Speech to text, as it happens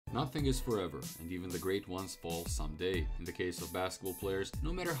Nothing is forever, and even the great ones fall someday. In the case of basketball players,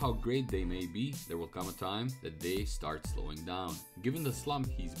 no matter how great they may be, there will come a time that they start slowing down. Given the slump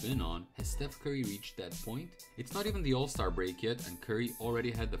he's been on, has Steph Curry reached that point? It's not even the All-Star break yet, and Curry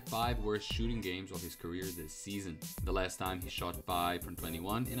already had the 5 worst shooting games of his career this season. The last time he shot 5 from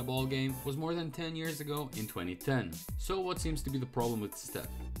 21 in a ball game was more than 10 years ago in 2010. So what seems to be the problem with Steph?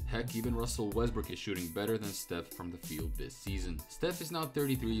 Heck, even Russell Westbrook is shooting better than Steph from the field this season. Steph is now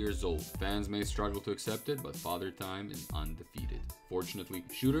 33 years old. Fans may struggle to accept it, but Father Time is undefeated. Fortunately,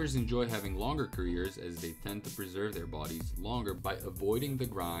 shooters enjoy having longer careers as they tend to preserve their bodies longer by avoiding the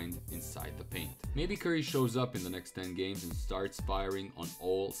grind inside the paint. Maybe Curry shows up in the next 10 games and starts firing on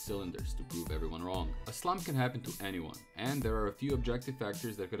all cylinders to prove everyone wrong. A slump can happen to anyone, and there are a few objective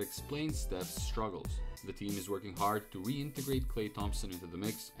factors that could explain Steph's struggles. The team is working hard to reintegrate Klay Thompson into the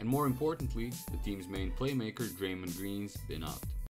mix, and more importantly, the team's main playmaker Draymond Green's been out.